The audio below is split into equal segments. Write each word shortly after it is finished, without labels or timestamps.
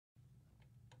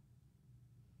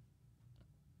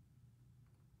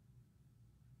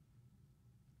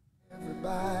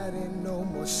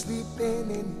was sleeping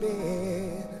in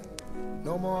bed.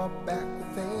 No more backward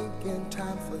thinking,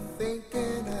 time for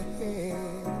thinking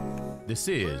ahead. This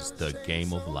is The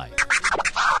Game of Life.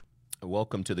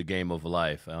 Welcome to The Game of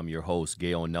Life. I'm your host,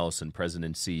 Gale Nelson, President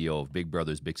and CEO of Big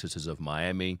Brothers Big Sisters of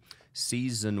Miami,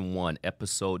 Season 1,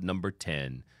 Episode number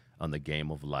 10 on The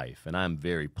Game of Life. And I'm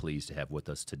very pleased to have with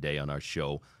us today on our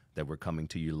show that we're coming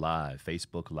to you live,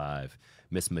 Facebook Live,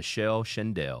 Miss Michelle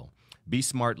Shindell, Be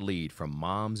Smart Lead from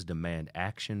Moms Demand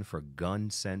Action for Gun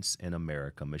Sense in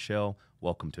America. Michelle,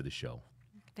 welcome to the show.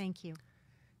 Thank you.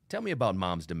 Tell me about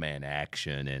Moms Demand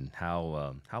Action and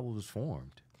how it was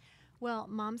formed. Well,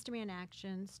 Moms Demand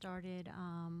Action started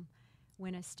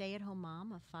when a stay-at-home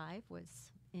mom of 5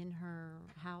 was in her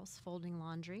house folding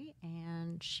laundry,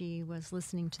 and she was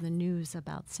listening to the news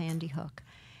about Sandy Hook.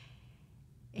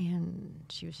 And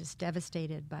she was just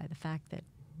devastated by the fact that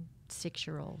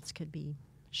 6-year-olds could be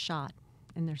shot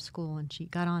in their school. And she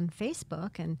got on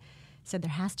Facebook and said there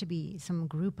has to be some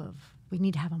group of, we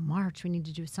need to have a march, we need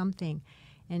to do something.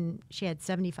 And she had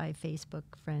 75 Facebook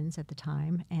friends at the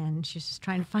time, and she was just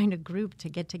trying to find a group to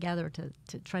get together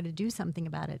to try to do something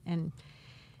about it. And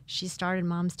she started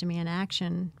Moms Demand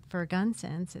Action for Gun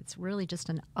Sense. It's really just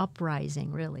an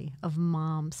uprising, really, of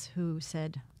moms who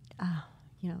said,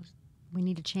 we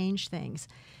need to change things.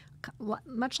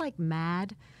 Much like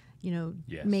MAD,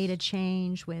 Yes. made a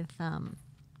change with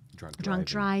drunk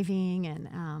driving,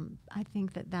 and I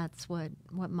think that's what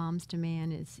Moms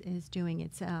Demand is doing.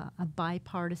 It's a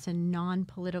bipartisan,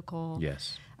 non-political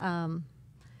Yes.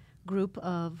 Group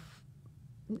of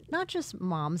not just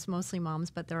moms, mostly moms,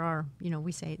 but there are,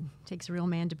 we say it takes a real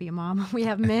man to be a mom. We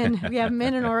have men. We have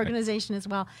men in our organization as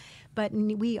well. But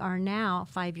we are now,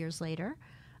 5 years later,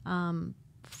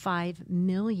 5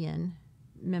 million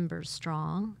members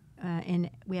strong, and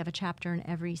we have a chapter in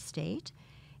every state.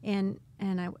 And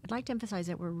I would like to emphasize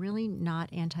that we're really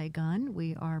not anti-gun.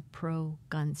 We are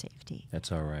pro-gun safety.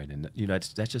 That's all right. And,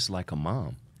 that's just like a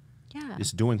mom. Yeah.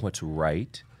 It's doing what's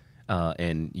right.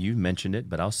 And you mentioned it,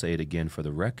 but I'll say it again for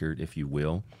the record, if you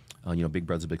will. Big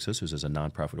Brothers Big Sisters is a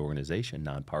nonprofit organization,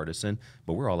 nonpartisan,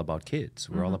 but we're all about kids.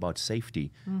 We're all about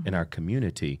safety in our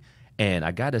community. And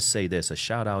I got to say this, a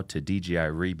shout out to DJI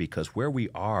Ree, because where we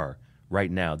are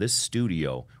right now, this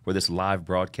studio where this live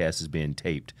broadcast is being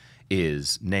taped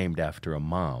is named after a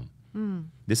mom.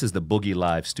 This is the Boogie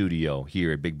Live studio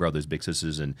here at Big Brothers Big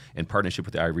Sisters, and in partnership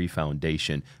with the Iree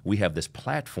Foundation, we have this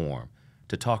platform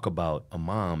to talk about a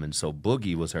mom, and so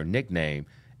Boogie was her nickname,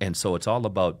 and so it's all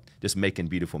about just making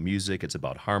beautiful music. It's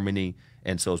about harmony,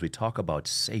 and so as we talk about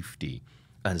safety,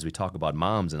 and as we talk about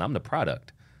moms, and I'm the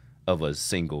product of a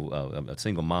single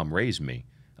mom raised me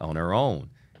on her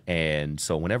own, and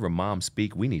so whenever moms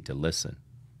speak, we need to listen.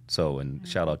 So, and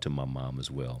shout out to my mom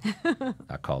as well.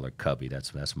 I call her Cubby.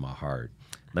 That's my heart.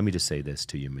 Let me just say this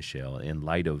to you, Michelle. In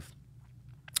light of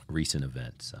recent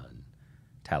events in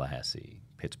Tallahassee,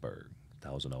 Pittsburgh,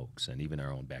 Thousand Oaks, and even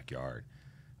our own backyard,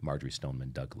 Marjorie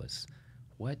Stoneman Douglas,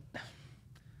 what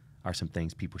are some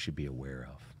things people should be aware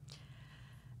of?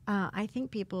 I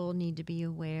think people need to be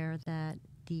aware that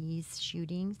these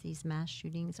shootings, these mass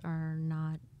shootings, are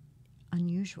not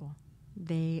unusual.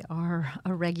 They are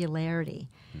a regularity.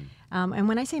 And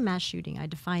when I say mass shooting, I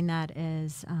define that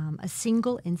as a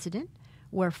single incident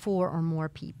where 4 or more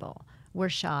people were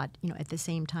shot, at the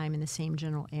same time in the same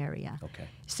general area. Okay.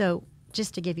 So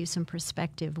just to give you some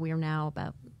perspective, we are now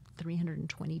about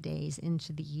 320 days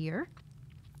into the year,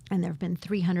 and there have been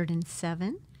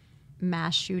 307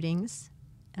 mass shootings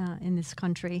in this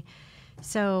country.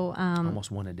 So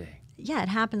almost one a day. Yeah, it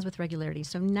happens with regularity.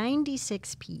 So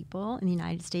 96 people in the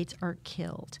United States are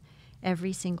killed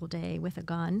every single day with a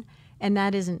gun, and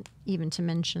that isn't even to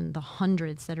mention the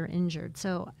hundreds that are injured.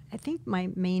 So I think my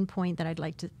main point that I'd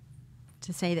like to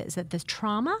say is that this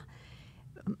trauma,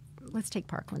 let's take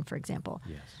Parkland, for example.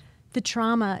 Yes. The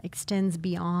trauma extends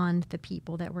beyond the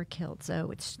people that were killed. So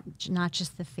it's not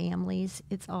just the families.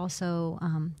 It's also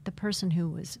the person who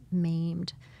was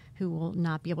maimed, who will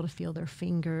not be able to feel their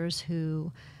fingers,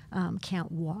 who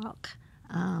can't walk.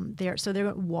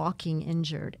 They're walking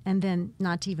injured. And then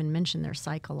not to even mention their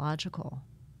psychological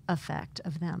effect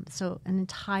of them. So an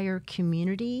entire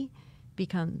community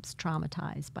becomes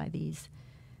traumatized by these,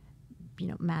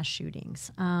 mass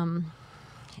shootings.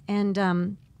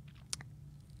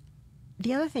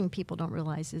 The other thing people don't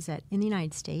realize is that in the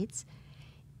United States,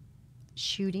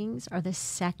 shootings are the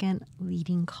second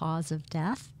leading cause of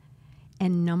death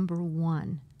and number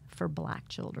 1 for black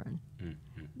children.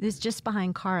 Mm-hmm. This is just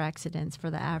behind car accidents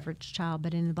for the average child,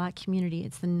 but in the black community,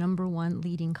 it's the number 1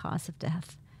 leading cause of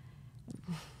death.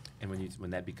 And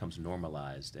when that becomes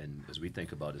normalized, and as we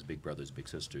think about as big brothers, big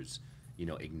sisters,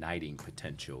 igniting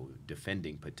potential,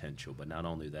 defending potential. But not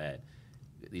only that,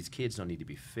 these kids don't need to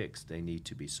be fixed. They need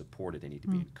to be supported. They need to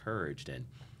be encouraged. And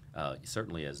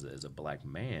certainly as a black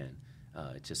man,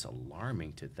 it's just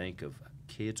alarming to think of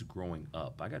kids growing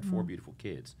up. I got 4 beautiful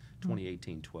kids,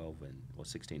 2018, 12, and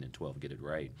 16 and 12, get it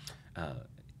right.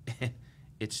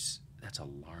 That's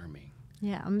alarming.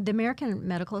 Yeah, the American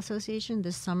Medical Association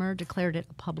this summer declared it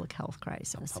a public health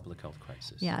crisis. A public health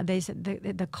crisis. Yeah, they said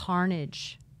the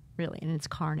carnage, really, and it's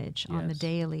carnage on the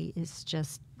daily is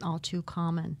just all too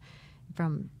common.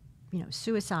 From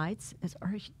suicides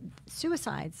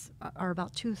are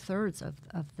about 2/3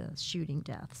 of the shooting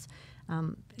deaths.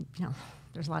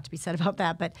 There's a lot to be said about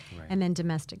that, but and then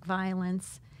domestic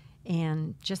violence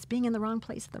and just being in the wrong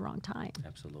place at the wrong time.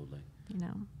 Absolutely.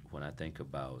 When I think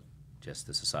about just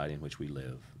the society in which we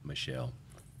live, Michelle,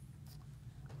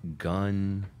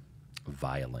 gun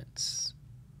violence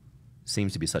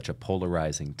seems to be such a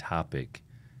polarizing topic.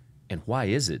 And why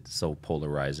is it so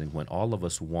polarizing when all of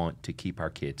us want to keep our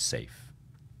kids safe?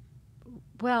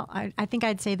 Well, I think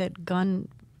I'd say that gun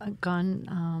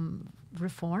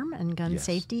reform and gun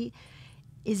safety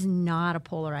is not a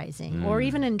polarizing or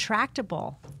even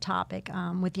intractable topic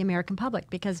with the American public,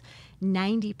 because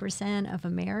 90% of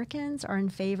Americans are in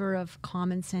favor of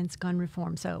common sense gun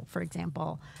reform. So, for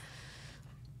example,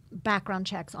 background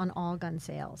checks on all gun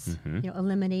sales,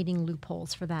 eliminating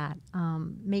loopholes for that,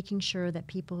 making sure that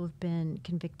people who've been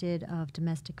convicted of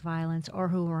domestic violence or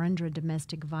who are under a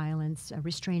domestic violence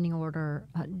restraining order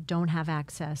don't have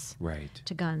access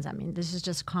to guns. I mean, this is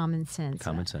just common sense.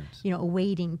 Common sense. A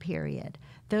waiting period.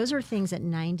 Those are things that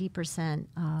 90%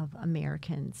 of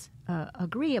Americans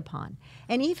agree upon,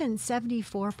 and even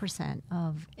 74%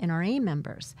 of NRA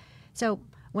members. So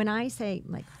when I say,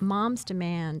 like, mom's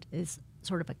demand is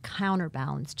sort of a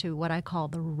counterbalance to what I call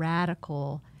the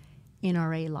radical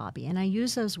NRA lobby. And I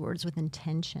use those words with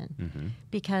intention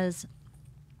because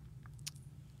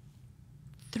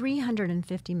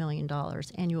 $350 million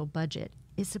annual budget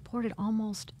is supported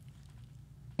almost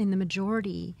in the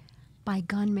majority by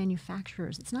gun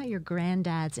manufacturers. It's not your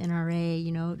granddad's NRA,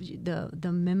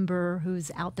 the member who's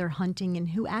out there hunting and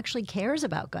who actually cares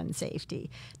about gun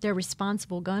safety. They're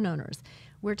responsible gun owners.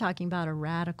 We're talking about a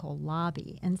radical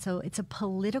lobby. And so it's a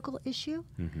political issue,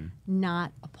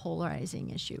 not a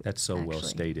polarizing issue. That's so well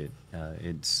stated.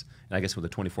 And I guess with a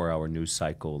 24-hour news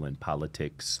cycle and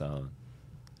politics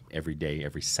every day,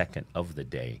 every second of the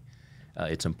day,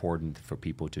 it's important for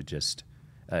people to just,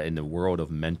 in the world of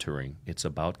mentoring, it's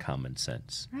about common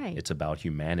sense. Right. It's about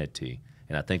humanity.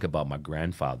 And I think about my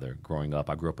grandfather growing up.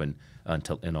 I grew up in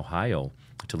Ohio,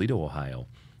 Toledo, Ohio,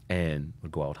 and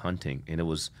would go out hunting. And it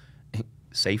was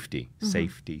safety,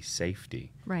 safety,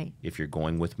 safety. Right. If you're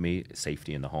going with me,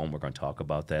 safety in the home. We're going to talk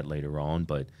about that later on.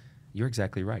 But you're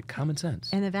exactly right. Common sense.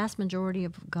 And the vast majority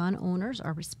of gun owners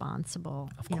are responsible.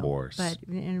 Of course.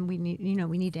 And we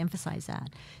need to emphasize that.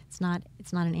 It's not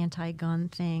an anti-gun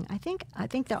thing. I think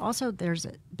that also there's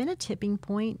been a tipping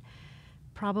point,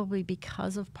 probably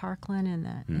because of Parkland and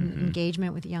the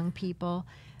engagement with young people.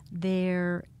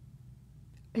 There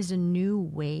is a new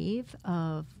wave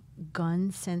of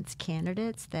gun sense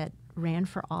candidates that ran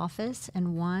for office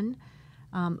and won,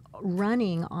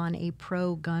 running on a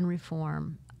pro-gun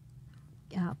reform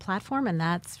platform, and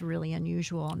that's really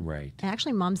unusual. Right. And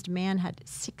actually, Mom's Demand had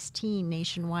 16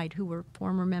 nationwide who were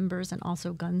former members and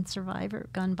also gun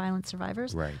violence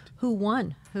survivors. Right. Who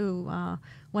won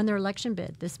their election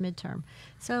bid this midterm.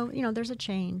 So there's a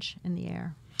change in the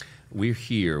air. We're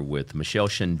here with Michelle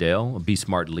Shindell, a Be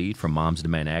Smart lead from Moms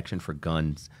Demand Action for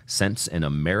Gun Sense in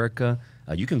America.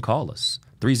 You can call us,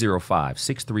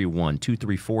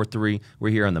 305-631-2343. We're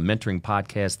here on the Mentoring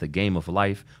Podcast, The Game of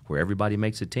Life, where everybody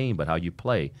makes a team, but how you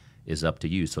play is up to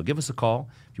you. So give us a call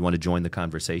if you want to join the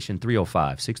conversation,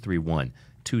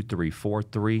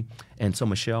 305-631-2343. And so,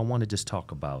 Michelle, I want to just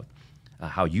talk about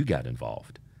how you got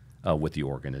involved with the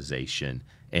organization,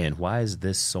 and why is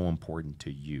this so important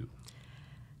to you?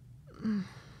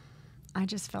 I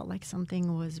just felt like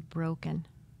something was broken.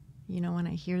 When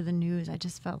I hear the news, I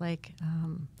just felt like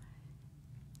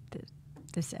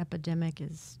this epidemic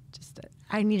is just...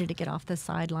 I needed to get off the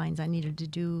sidelines. I needed to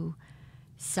do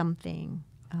something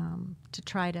to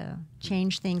try to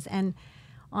change things. And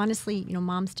honestly,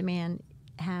 Moms Demand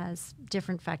has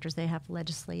different factors. They have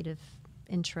legislative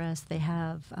interest, they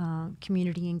have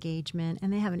community engagement,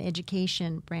 and they have an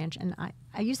education branch. And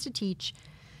I used to teach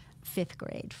 5th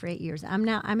grade for 8 years. I'm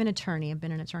an attorney. I've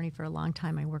been an attorney for a long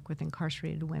time. I work with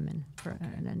incarcerated women for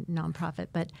a nonprofit,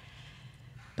 but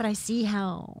I see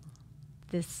how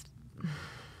this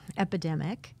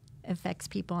epidemic affects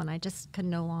people, and I just could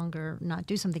no longer not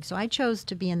do something. So I chose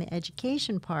to be in the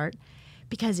education part,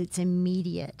 because it's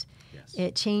immediate. Yes.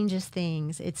 It changes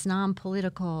things. It's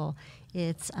non-political.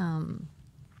 It's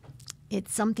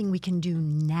something we can do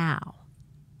now,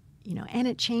 and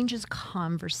it changes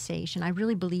conversation. I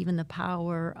really believe in the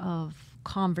power of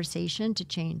conversation to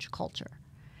change culture.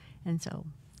 And so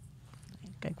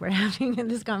like we're having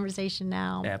this conversation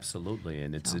now. Absolutely.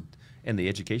 And and the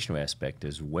educational aspect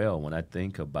as well. When I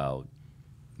think about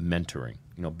mentoring,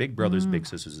 Big Brothers Big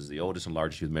Sisters is the oldest and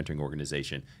largest youth mentoring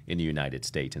organization in the United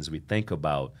States. And as we think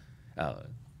about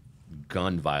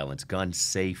gun violence, gun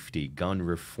safety, gun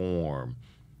reform,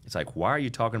 it's like, why are you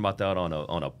talking about that on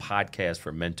a podcast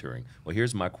for mentoring? Well,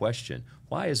 here's my question.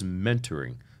 Why is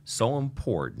mentoring so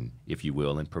important, if you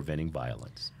will, in preventing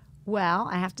violence? Well,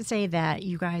 I have to say that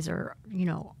you guys are,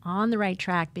 on the right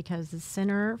track, because the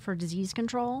Center for Disease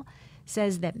Control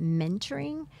says that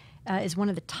mentoring is one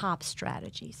of the top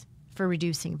strategies for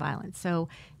reducing violence. So,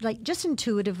 like, just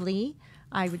intuitively,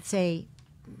 I would say,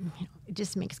 it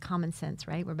just makes common sense,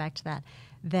 right? We're back to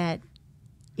that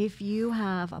if you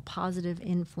have a positive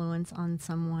influence on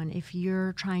someone, if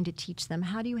you're trying to teach them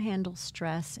how do you handle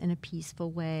stress in a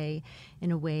peaceful way,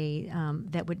 in a way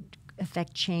that would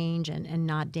affect change and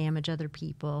not damage other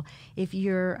people, if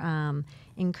you're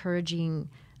encouraging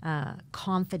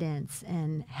confidence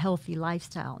and healthy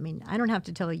lifestyle. I mean, I don't have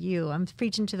to tell you. I'm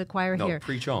preaching to the choir here. No,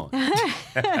 preach on.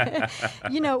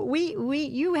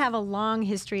 You have a long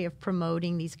history of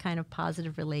promoting these kind of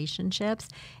positive relationships,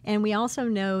 and we also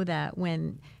know that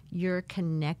when you're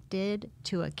connected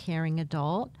to a caring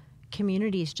adult,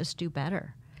 communities just do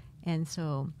better. And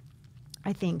so,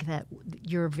 I think that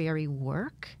your very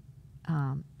work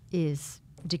is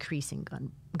decreasing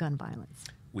gun violence.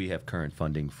 We have current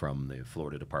funding from the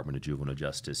Florida Department of Juvenile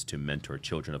Justice to mentor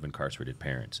children of incarcerated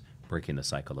parents, breaking the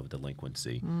cycle of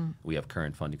delinquency. We have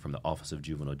current funding from the Office of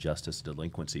Juvenile Justice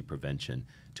Delinquency Prevention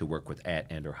to work with at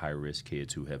and or high-risk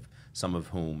kids some of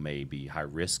whom may be high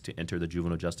risk to enter the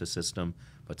juvenile justice system,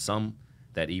 but some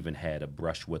that even had a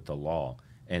brush with the law.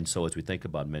 And so as we think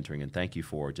about mentoring, and thank you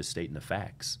for just stating the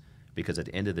facts, because at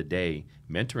the end of the day,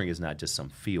 mentoring is not just some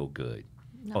feel-good.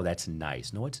 No. Oh, that's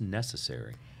nice. No, it's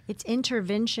necessary. It's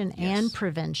intervention and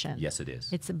prevention. Yes, it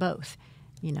is. It's both,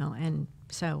 and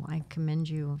so I commend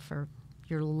you for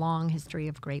your long history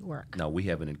of great work. No, we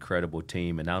have an incredible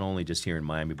team, and not only just here in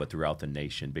Miami, but throughout the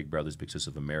nation. Big Brothers Big Sisters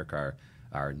of America,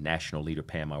 our national leader,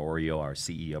 Pam Iorio, our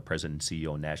CEO, President and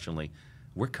CEO nationally,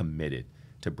 we're committed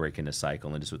to breaking the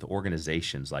cycle, and it's with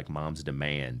organizations like Moms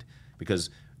Demand. Because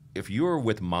if you're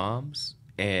with moms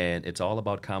and it's all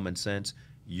about common sense,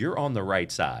 you're on the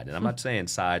right side. And I'm not saying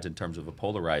sides in terms of a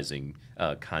polarizing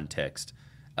context.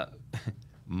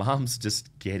 Moms just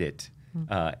get it.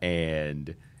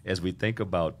 And as we think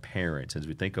about parents, as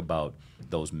we think about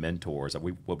those mentors,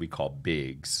 what we call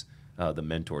bigs, the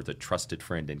mentors, the trusted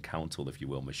friend and counsel, if you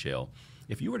will, Michelle,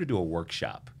 if you were to do a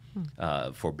workshop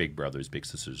for Big Brothers, Big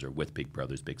Sisters, or with Big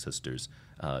Brothers, Big Sisters,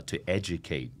 to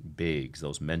educate bigs,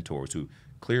 those mentors who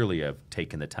clearly have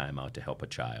taken the time out to help a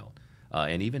child,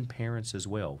 and even parents as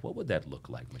well, what would that look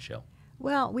like, Michelle?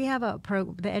 Well, we have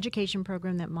the education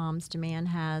program that Moms Demand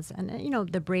has, and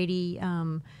the Brady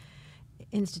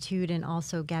Institute and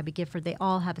also Gabby Gifford, they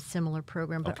all have a similar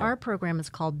program, but our program is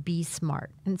called Be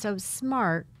Smart. And so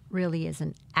SMART really is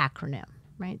an acronym,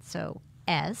 right? So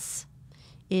S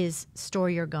is store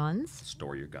your guns.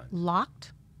 Store your guns.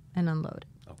 Locked and unloaded.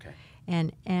 Okay.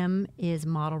 And M is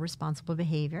model responsible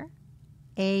behavior.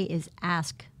 A is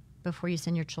ask before you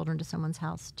send your children to someone's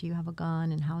house, do you have a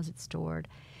gun and how is it stored?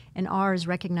 And R is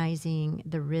recognizing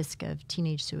the risk of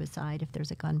teenage suicide if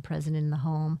there's a gun present in the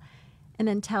home. And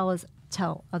then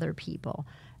tell other people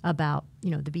about,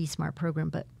 the Be Smart program.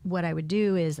 But what I would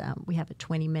do is we have a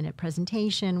 20-minute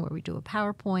presentation where we do a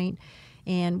PowerPoint,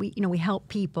 and we help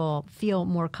people feel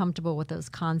more comfortable with those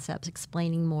concepts,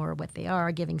 explaining more what they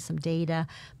are, giving some data,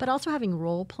 but also having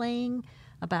role playing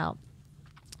about.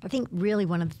 I think really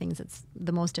one of the things that's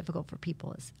the most difficult for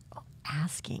people is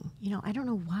asking. I don't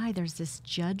know why there's this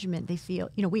judgment. They feel,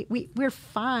 we're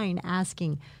fine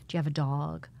asking, do you have a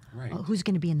dog? Right. Who's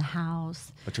going to be in the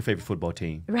house? What's your favorite football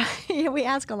team? Right. We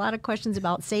ask a lot of questions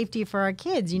about safety for our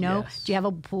kids, Yes. Do you have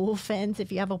a pool fence?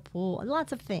 If you have a pool,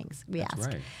 lots of things we ask.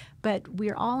 Right. But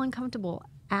we're all uncomfortable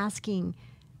asking,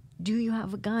 do you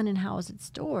have a gun and how is it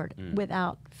stored?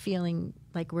 Without feeling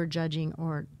like we're judging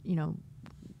or,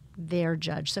 their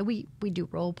judge. So we do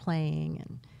role playing,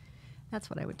 and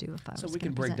that's what I would do if I was. So we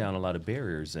can break down a lot of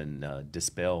barriers and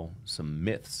dispel some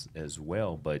myths as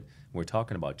well. But we're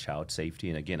talking about child safety,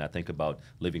 and again, I think about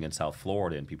living in South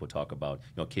Florida, and people talk about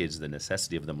kids, the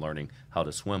necessity of them learning how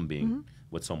to swim, being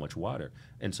with so much water,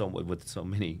 and so with so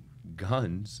many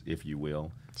guns, if you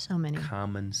will. So many.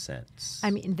 Common sense.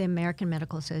 I mean, the American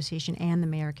Medical Association and the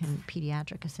American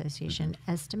Pediatric Association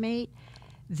estimate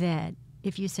that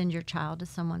if you send your child to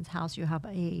someone's house, you have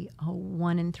a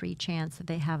 1 in 3 chance that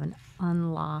they have an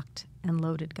unlocked and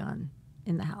loaded gun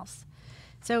in the house.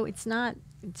 So it's not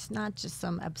just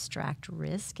some abstract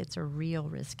risk. It's a real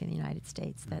risk in the United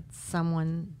States that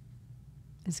someone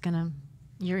is going to,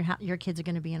 your kids are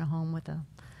going to be in a home with a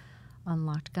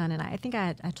unlocked gun. And I think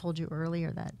I told you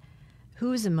earlier that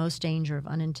who's in most danger of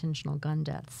unintentional gun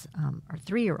deaths are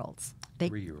 3-year-olds.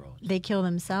 3-year-olds. They kill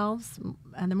themselves,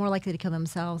 and they're more likely to kill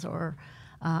themselves or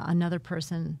another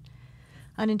person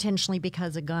unintentionally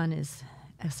because a gun is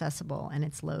accessible and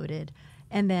it's loaded.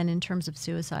 And then in terms of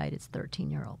suicide, it's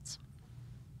 13-year-olds.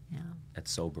 Yeah.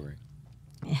 That's sobering.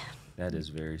 Yeah. That is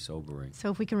very sobering.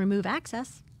 So if we can remove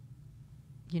access,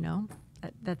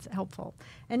 that's helpful.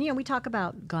 And, we talk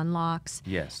about gun locks.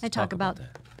 Yes, I talk about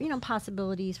that.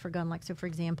 Possibilities for gun locks. So, for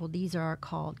example, these are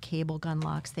called cable gun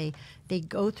locks. They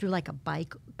go through like a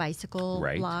bicycle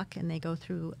Right. lock, and they go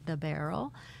through the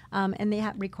barrel, and they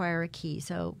require a key.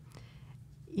 So,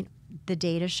 the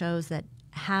data shows that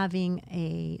having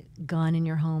a gun in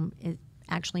your home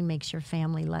actually makes your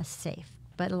family less safe.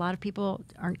 But a lot of people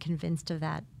aren't convinced of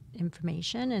that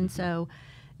information, and so,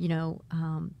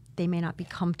 they may not be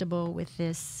comfortable with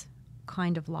this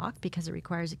kind of lock because it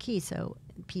requires a key. So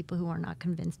people who are not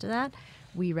convinced of that,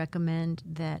 we recommend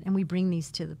that, and we bring these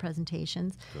to the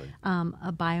presentations,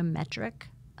 a biometric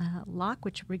lock,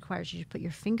 which requires you to put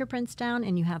your fingerprints down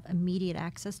and you have immediate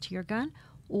access to your gun.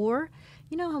 Or,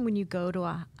 how when you go to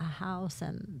a house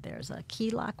and there's a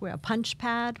key lock where a punch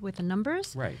pad with the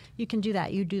numbers, Right. You can do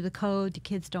that. You do the code, the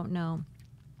kids don't know.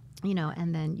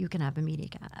 And then you can have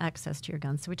immediate access to your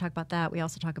gun. So we talk about that. We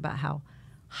also talk about how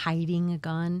hiding a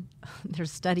gun,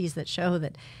 there's studies that show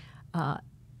that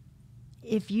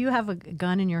if you have a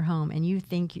gun in your home and you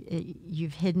think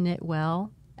you've hidden it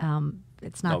well,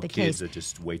 it's not the case. Kids are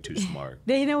just way too smart.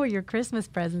 They know where your Christmas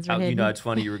presents are hidden. It's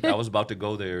funny. I was about to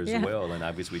go there as Yeah. well, and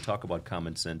obviously we talk about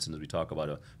common sense and we talk about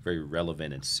a very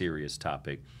relevant and serious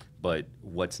topic. But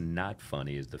what's not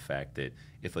funny is the fact that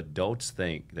if adults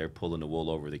think they're pulling the wool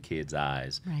over the kids'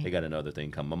 eyes, Right. they got another thing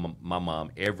coming. My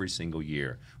mom, every single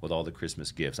year with all the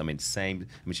Christmas gifts,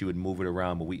 she would move it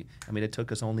around, but it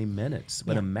took us only minutes.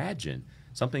 But Yeah. imagine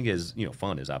something as,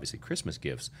 fun as obviously Christmas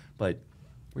gifts, but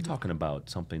we're talking about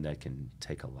something that can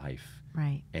take a life.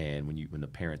 Right. And when the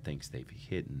parent thinks they've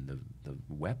hidden the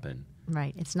weapon,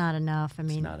 Right. It's not enough.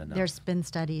 not enough. There's been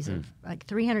studies of like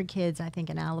 300 kids, I think,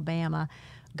 in Alabama,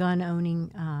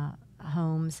 gun-owning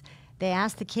homes. They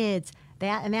asked the kids, they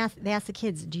asked the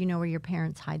kids, do you know where your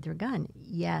parents hide their gun?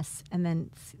 Yes. And then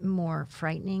more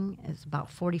frightening is about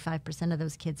 45% of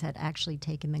those kids had actually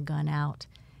taken the gun out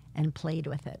and played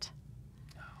with it.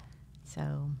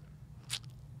 So.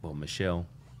 Well, Michelle,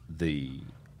 the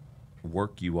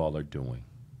work you all are doing,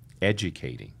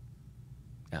 educating,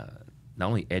 not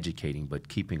only educating, but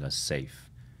keeping us safe.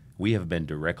 We have been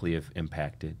directly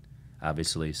impacted.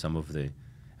 Obviously, some of the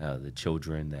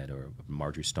children that are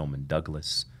Marjorie Stoneman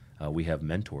Douglas, we have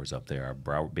mentors up there,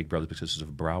 our Big Brothers Big Sisters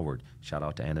of Broward. Shout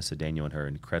out to Anna Cedeno and her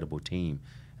incredible team.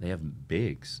 They have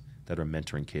bigs that are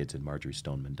mentoring kids at Marjorie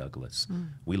Stoneman Douglas.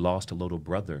 We lost a little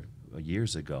brother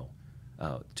years ago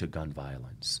to gun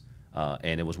violence.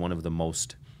 And it was one of the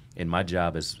most, in my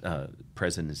job as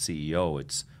president and CEO,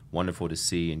 it's wonderful to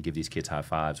see and give these kids high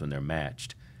fives when they're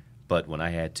matched. But when I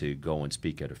had to go and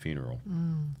speak at a funeral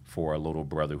for a little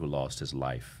brother who lost his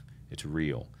life, it's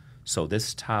real. So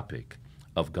this topic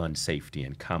of gun safety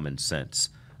and common sense,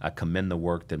 I commend the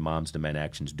work that Moms Demand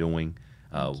Action's doing.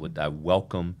 I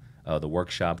welcome the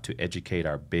workshop to educate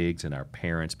our bigs and our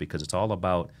parents because it's all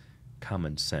about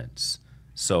common sense.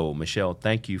 So, Michelle,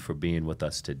 thank you for being with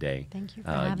us today. Thank you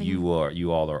for having me.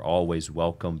 You all are always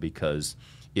welcome because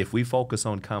if we focus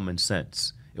on common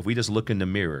sense, if we just look in the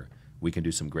mirror, we can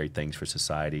do some great things for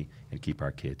society and keep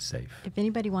our kids safe. If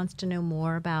anybody wants to know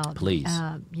more about, Please.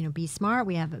 Be Smart,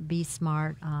 we have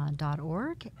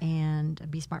besmart.org and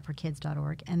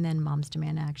besmartforkids.org, and then Moms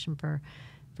Demand Action for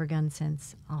Gun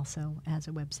Sense also has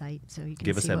a website, so you can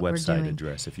Give us see that what website we're doing.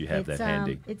 address if you have that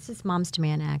handy. It's just Moms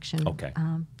Demand Action. Okay.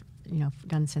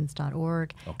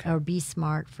 Gunsense.org Okay. or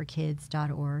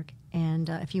besmartforkids.org. And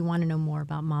if you want to know more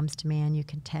about Moms Demand, you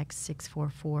can text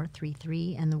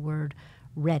 64433 and the word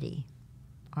READY,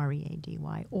 READY,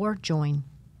 or join,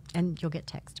 and you'll get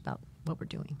text about what we're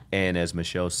doing. And as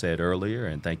Michelle said earlier,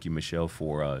 and thank you, Michelle,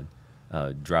 for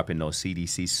dropping those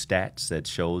CDC stats that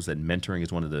shows that mentoring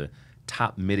is one of the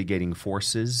top mitigating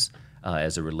forces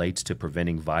as it relates to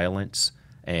preventing violence.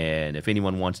 And if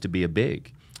anyone wants to be a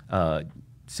big,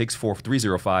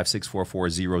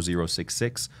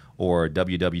 305-644-0066 or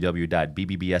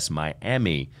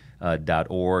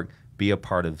www.bbbsmiami.org. Be a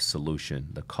part of the solution.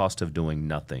 The cost of doing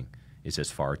nothing is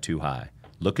just far too high.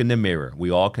 Look in the mirror. We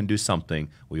all can do something.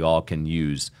 We all can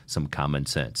use some common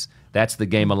sense. That's the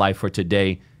game of life for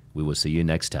today. We will see you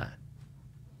next time.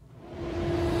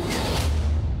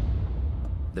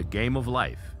 The game of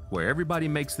life, where everybody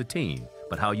makes the team,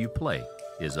 but how you play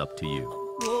is up to you.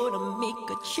 Gonna make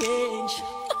a change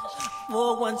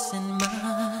for once in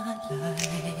my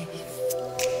life.